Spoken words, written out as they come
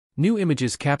New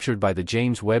images captured by the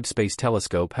James Webb Space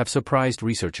Telescope have surprised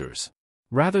researchers.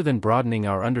 Rather than broadening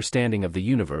our understanding of the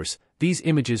universe, these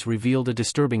images revealed a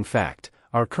disturbing fact: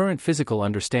 our current physical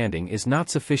understanding is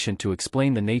not sufficient to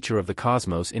explain the nature of the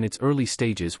cosmos in its early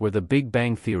stages where the Big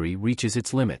Bang theory reaches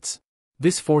its limits.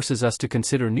 This forces us to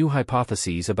consider new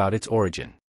hypotheses about its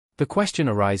origin. The question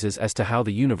arises as to how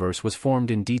the universe was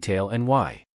formed in detail and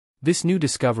why. This new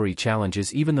discovery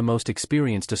challenges even the most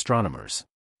experienced astronomers.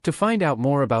 To find out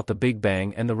more about the Big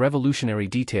Bang and the revolutionary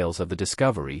details of the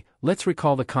discovery, let's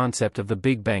recall the concept of the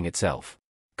Big Bang itself.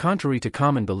 Contrary to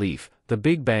common belief, the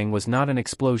Big Bang was not an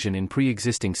explosion in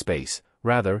pre-existing space.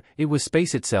 Rather, it was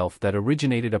space itself that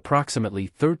originated approximately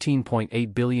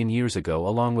 13.8 billion years ago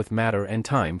along with matter and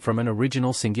time from an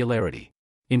original singularity.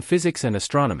 In physics and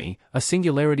astronomy, a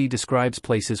singularity describes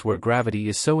places where gravity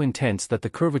is so intense that the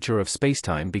curvature of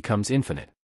spacetime becomes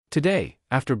infinite. Today,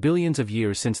 after billions of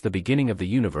years since the beginning of the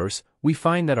universe, we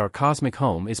find that our cosmic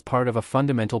home is part of a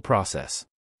fundamental process.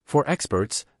 For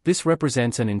experts, this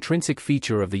represents an intrinsic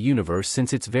feature of the universe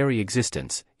since its very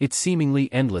existence, its seemingly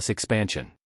endless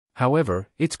expansion. However,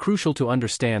 it's crucial to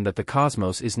understand that the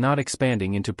cosmos is not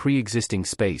expanding into pre-existing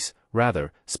space.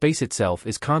 Rather, space itself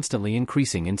is constantly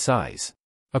increasing in size.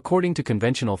 According to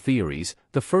conventional theories,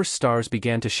 the first stars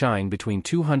began to shine between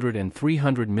 200 and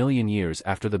 300 million years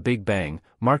after the Big Bang,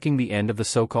 marking the end of the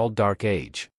so-called Dark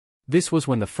Age. This was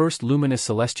when the first luminous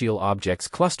celestial objects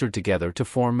clustered together to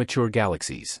form mature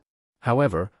galaxies.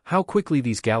 However, how quickly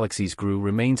these galaxies grew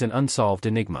remains an unsolved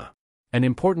enigma. An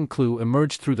important clue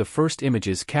emerged through the first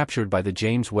images captured by the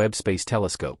James Webb Space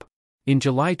Telescope. In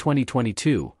July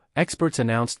 2022, experts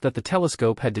announced that the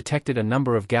telescope had detected a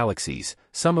number of galaxies,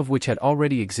 some of which had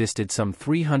already existed some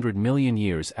 300 million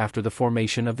years after the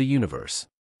formation of the universe.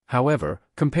 However,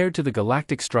 compared to the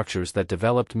galactic structures that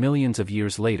developed millions of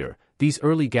years later, these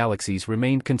early galaxies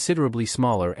remained considerably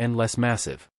smaller and less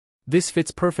massive. This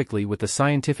fits perfectly with the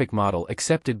scientific model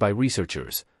accepted by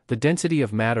researchers. The density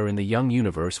of matter in the young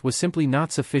universe was simply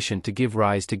not sufficient to give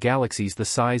rise to galaxies the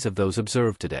size of those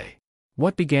observed today.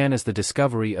 What began as the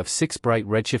discovery of 6 bright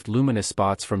redshift luminous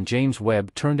spots from James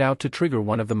Webb turned out to trigger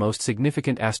one of the most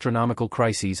significant astronomical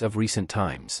crises of recent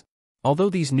times. Although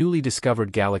these newly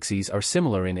discovered galaxies are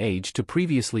similar in age to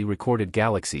previously recorded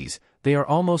galaxies, they are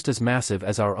almost as massive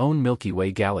as our own Milky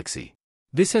Way galaxy.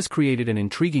 This has created an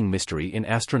intriguing mystery in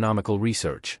astronomical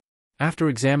research. After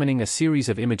examining a series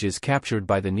of images captured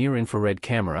by the near-infrared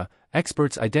camera,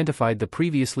 experts identified the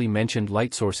previously mentioned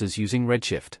light sources using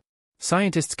redshift.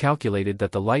 Scientists calculated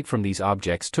that the light from these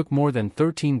objects took more than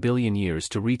 13 billion years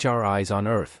to reach our eyes on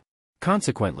Earth.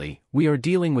 Consequently, we are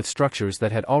dealing with structures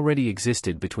that had already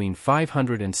existed between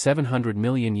 500 and 700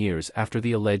 million years after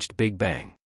the alleged Big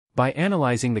Bang. By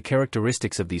analyzing the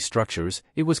characteristics of these structures,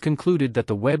 it was concluded that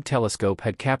the Webb telescope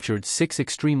had captured 6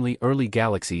 extremely early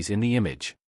galaxies in the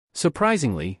image.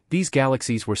 Surprisingly, these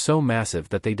galaxies were so massive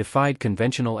that they defied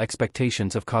conventional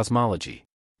expectations of cosmology.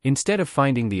 Instead of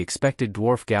finding the expected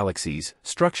dwarf galaxies,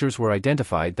 structures were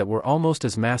identified that were almost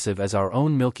as massive as our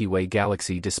own Milky Way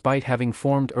galaxy despite having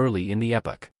formed early in the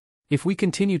epoch. If we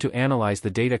continue to analyze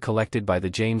the data collected by the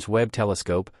James Webb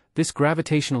Telescope, this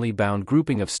gravitationally bound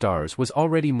grouping of stars was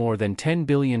already more than 10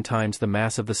 billion times the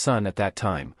mass of the Sun at that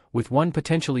time, with one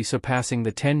potentially surpassing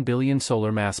the 10 billion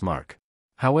solar mass mark.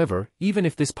 However, even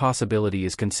if this possibility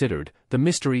is considered, the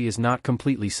mystery is not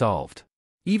completely solved.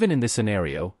 Even in this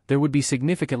scenario, there would be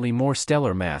significantly more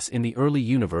stellar mass in the early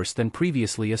universe than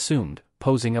previously assumed,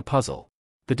 posing a puzzle.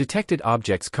 The detected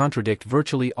objects contradict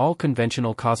virtually all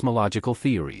conventional cosmological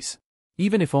theories.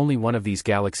 Even if only one of these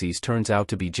galaxies turns out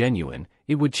to be genuine,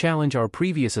 it would challenge our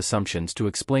previous assumptions to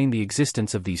explain the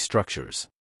existence of these structures.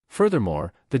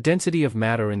 Furthermore, the density of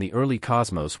matter in the early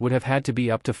cosmos would have had to be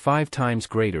up to 5 times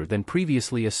greater than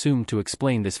previously assumed to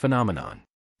explain this phenomenon.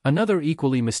 Another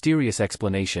equally mysterious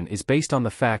explanation is based on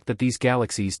the fact that these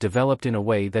galaxies developed in a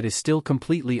way that is still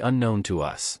completely unknown to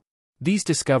us. These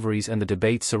discoveries and the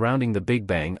debates surrounding the Big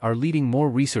Bang are leading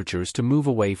more researchers to move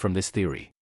away from this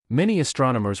theory. Many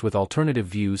astronomers with alternative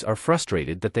views are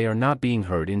frustrated that they are not being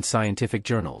heard in scientific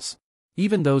journals.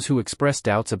 Even those who express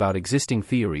doubts about existing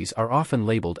theories are often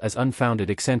labeled as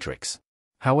unfounded eccentrics.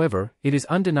 However, it is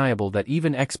undeniable that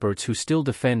even experts who still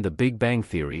defend the Big Bang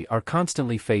theory are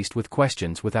constantly faced with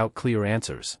questions without clear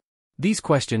answers. These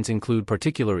questions include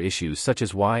particular issues such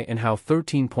as why and how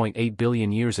 13.8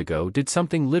 billion years ago did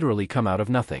something literally come out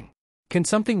of nothing. Can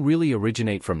something really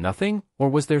originate from nothing, or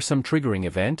was there some triggering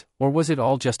event, or was it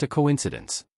all just a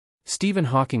coincidence? Stephen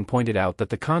Hawking pointed out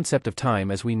that the concept of time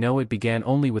as we know it began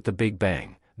only with the Big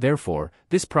Bang. Therefore,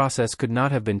 this process could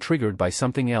not have been triggered by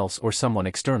something else or someone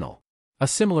external. A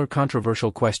similar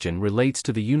controversial question relates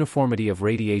to the uniformity of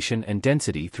radiation and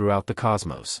density throughout the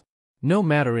cosmos. No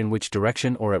matter in which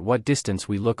direction or at what distance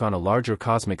we look on a larger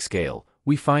cosmic scale,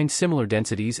 we find similar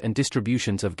densities and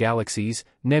distributions of galaxies,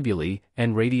 nebulae,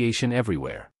 and radiation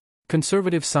everywhere.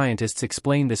 Conservative scientists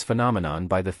explain this phenomenon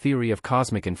by the theory of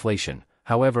cosmic inflation.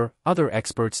 However, other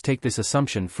experts take this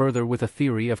assumption further with a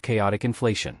theory of chaotic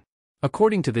inflation.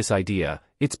 According to this idea,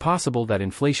 it's possible that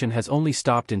inflation has only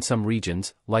stopped in some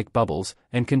regions, like bubbles,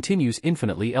 and continues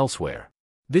infinitely elsewhere.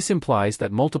 This implies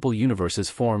that multiple universes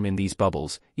form in these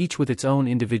bubbles, each with its own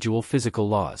individual physical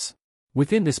laws.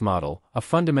 Within this model, a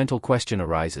fundamental question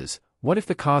arises: what if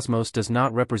the cosmos does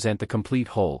not represent the complete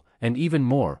whole, and even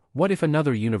more, what if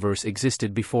another universe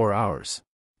existed before ours?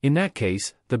 In that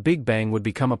case, the Big Bang would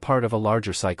become a part of a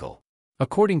larger cycle.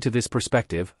 According to this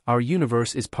perspective, our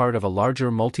universe is part of a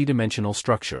larger multidimensional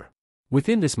structure.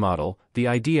 Within this model, the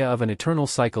idea of an eternal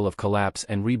cycle of collapse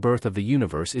and rebirth of the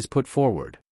universe is put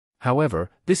forward.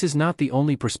 However, this is not the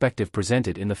only perspective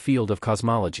presented in the field of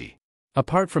cosmology.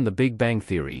 Apart from the Big Bang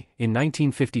theory, in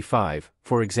 1955,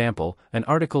 for example, an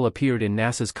article appeared in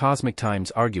NASA's Cosmic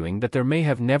Times arguing that there may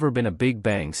have never been a Big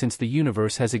Bang since the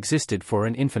universe has existed for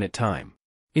an infinite time.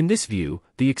 In this view,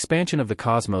 the expansion of the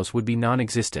cosmos would be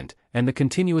non-existent, and the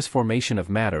continuous formation of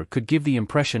matter could give the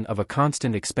impression of a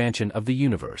constant expansion of the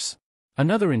universe.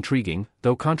 Another intriguing,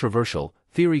 though controversial,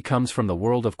 theory comes from the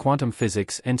world of quantum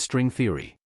physics and string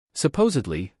theory.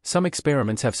 Supposedly, some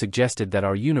experiments have suggested that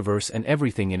our universe and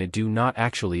everything in it do not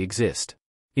actually exist.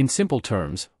 In simple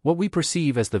terms, what we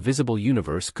perceive as the visible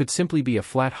universe could simply be a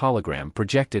flat hologram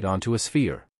projected onto a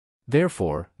sphere.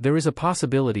 Therefore, there is a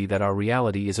possibility that our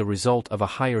reality is a result of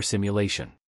a higher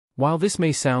simulation. While this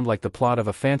may sound like the plot of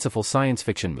a fanciful science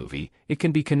fiction movie, it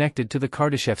can be connected to the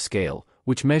Kardashev scale,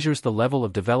 which measures the level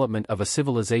of development of a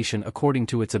civilization according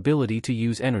to its ability to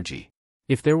use energy.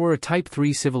 If there were a Type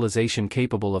 3 civilization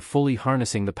capable of fully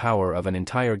harnessing the power of an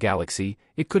entire galaxy,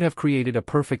 it could have created a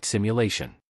perfect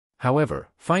simulation. However,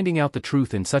 finding out the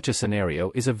truth in such a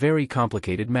scenario is a very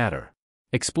complicated matter.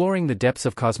 Exploring the depths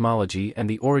of cosmology and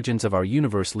the origins of our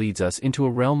universe leads us into a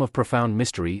realm of profound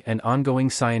mystery and ongoing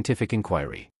scientific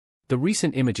inquiry. The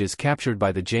recent images captured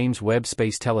by the James Webb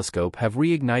Space Telescope have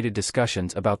reignited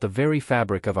discussions about the very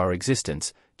fabric of our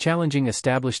existence, challenging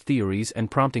established theories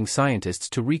and prompting scientists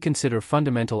to reconsider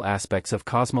fundamental aspects of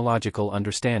cosmological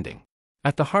understanding.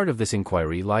 At the heart of this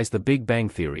inquiry lies the Big Bang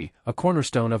theory, a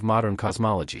cornerstone of modern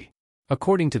cosmology.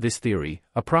 According to this theory,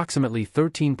 approximately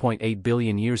 13.8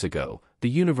 billion years ago, the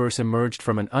universe emerged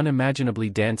from an unimaginably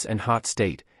dense and hot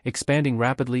state, expanding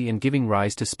rapidly and giving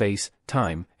rise to space,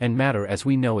 time, and matter as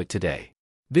we know it today.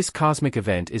 This cosmic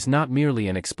event is not merely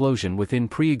an explosion within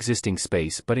pre-existing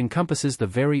space but encompasses the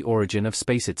very origin of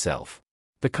space itself.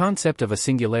 The concept of a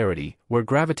singularity, where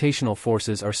gravitational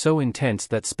forces are so intense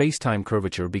that space-time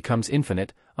curvature becomes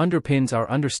infinite, underpins our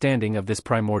understanding of this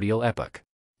primordial epoch.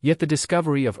 Yet the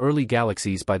discovery of early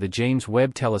galaxies by the James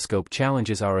Webb Telescope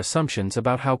challenges our assumptions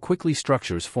about how quickly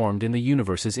structures formed in the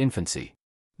universe's infancy.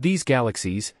 These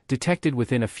galaxies, detected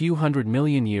within a few hundred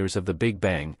million years of the Big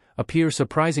Bang, appear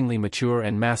surprisingly mature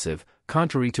and massive,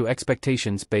 contrary to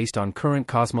expectations based on current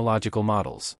cosmological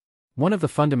models. One of the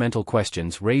fundamental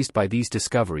questions raised by these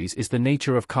discoveries is the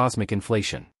nature of cosmic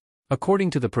inflation. According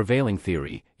to the prevailing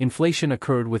theory, inflation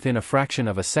occurred within a fraction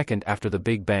of a second after the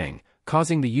Big Bang,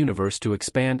 causing the universe to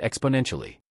expand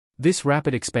exponentially. This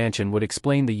rapid expansion would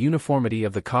explain the uniformity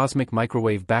of the cosmic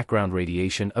microwave background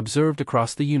radiation observed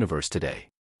across the universe today.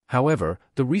 However,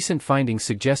 the recent findings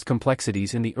suggest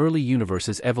complexities in the early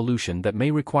universe's evolution that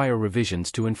may require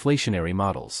revisions to inflationary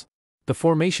models. The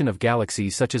formation of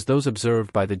galaxies such as those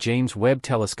observed by the James Webb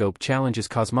Telescope challenges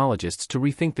cosmologists to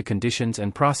rethink the conditions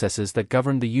and processes that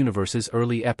governed the universe's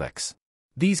early epochs.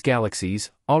 These galaxies,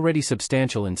 already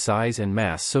substantial in size and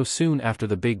mass so soon after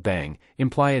the Big Bang,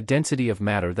 imply a density of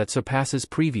matter that surpasses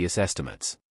previous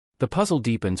estimates. The puzzle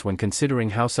deepens when considering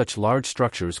how such large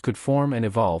structures could form and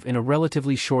evolve in a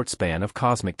relatively short span of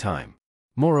cosmic time.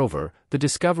 Moreover, the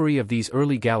discovery of these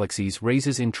early galaxies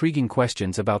raises intriguing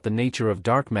questions about the nature of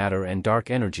dark matter and dark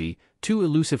energy, two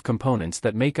elusive components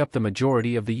that make up the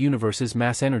majority of the universe's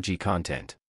mass-energy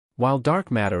content. While dark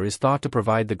matter is thought to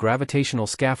provide the gravitational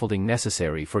scaffolding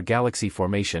necessary for galaxy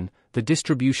formation, the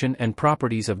distribution and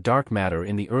properties of dark matter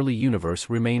in the early universe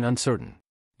remain uncertain.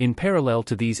 In parallel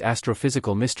to these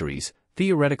astrophysical mysteries,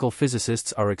 theoretical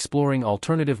physicists are exploring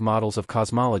alternative models of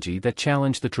cosmology that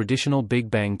challenge the traditional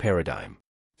Big Bang paradigm.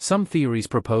 Some theories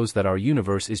propose that our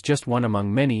universe is just one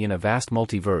among many in a vast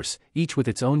multiverse, each with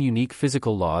its own unique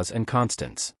physical laws and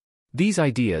constants. These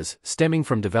ideas, stemming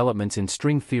from developments in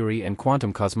string theory and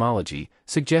quantum cosmology,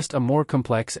 suggest a more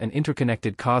complex and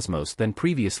interconnected cosmos than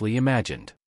previously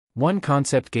imagined. One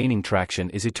concept gaining traction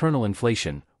is eternal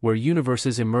inflation, where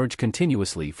universes emerge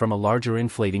continuously from a larger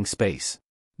inflating space.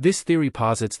 This theory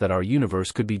posits that our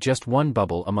universe could be just one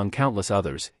bubble among countless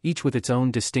others, each with its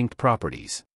own distinct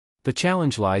properties. The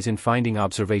challenge lies in finding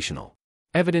observational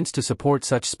evidence to support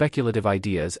such speculative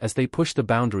ideas as they push the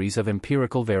boundaries of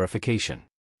empirical verification.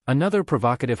 Another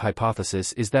provocative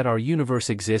hypothesis is that our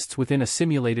universe exists within a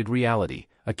simulated reality,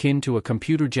 akin to a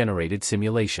computer-generated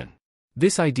simulation.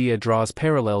 This idea draws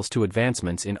parallels to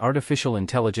advancements in artificial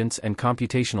intelligence and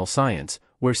computational science,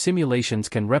 where simulations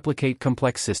can replicate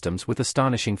complex systems with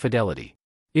astonishing fidelity.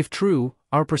 If true,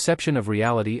 our perception of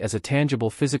reality as a tangible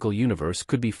physical universe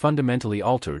could be fundamentally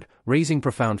altered, raising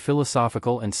profound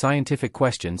philosophical and scientific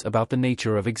questions about the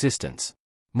nature of existence.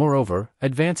 Moreover,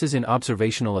 advances in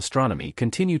observational astronomy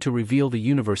continue to reveal the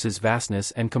universe's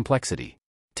vastness and complexity.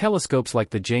 Telescopes like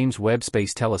the James Webb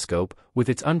Space Telescope, with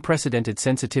its unprecedented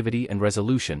sensitivity and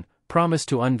resolution, promise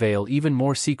to unveil even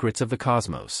more secrets of the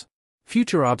cosmos.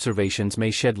 Future observations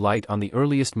may shed light on the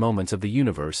earliest moments of the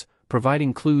universe,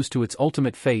 providing clues to its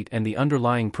ultimate fate and the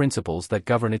underlying principles that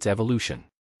govern its evolution.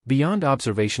 Beyond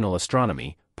observational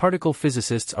astronomy, particle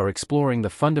physicists are exploring the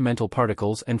fundamental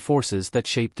particles and forces that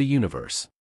shape the universe.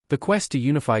 The quest to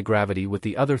unify gravity with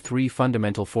the other three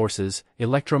fundamental forces,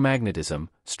 electromagnetism,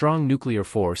 strong nuclear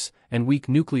force, and weak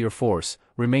nuclear force,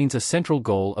 remains a central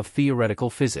goal of theoretical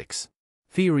physics.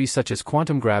 Theories such as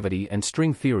quantum gravity and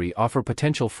string theory offer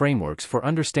potential frameworks for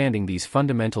understanding these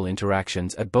fundamental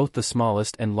interactions at both the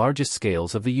smallest and largest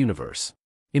scales of the universe.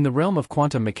 In the realm of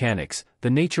quantum mechanics, the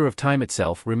nature of time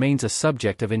itself remains a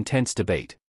subject of intense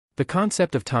debate. The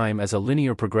concept of time as a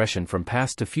linear progression from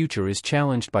past to future is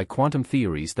challenged by quantum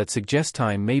theories that suggest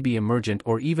time may be emergent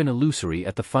or even illusory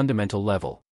at the fundamental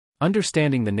level.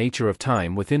 Understanding the nature of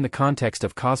time within the context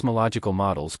of cosmological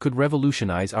models could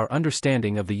revolutionize our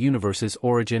understanding of the universe's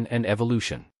origin and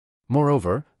evolution.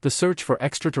 Moreover, the search for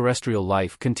extraterrestrial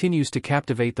life continues to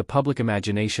captivate the public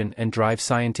imagination and drive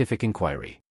scientific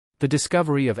inquiry. The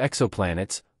discovery of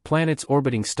exoplanets, planets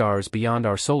orbiting stars beyond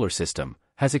our solar system,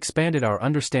 has expanded our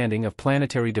understanding of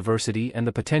planetary diversity and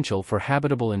the potential for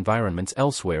habitable environments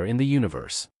elsewhere in the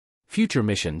universe. Future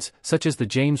missions, such as the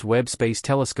James Webb Space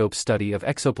Telescope's study of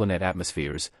exoplanet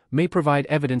atmospheres, may provide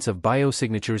evidence of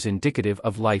biosignatures indicative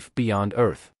of life beyond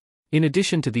Earth. In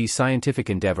addition to these scientific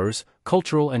endeavors,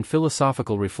 cultural and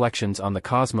philosophical reflections on the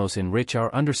cosmos enrich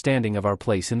our understanding of our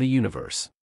place in the universe.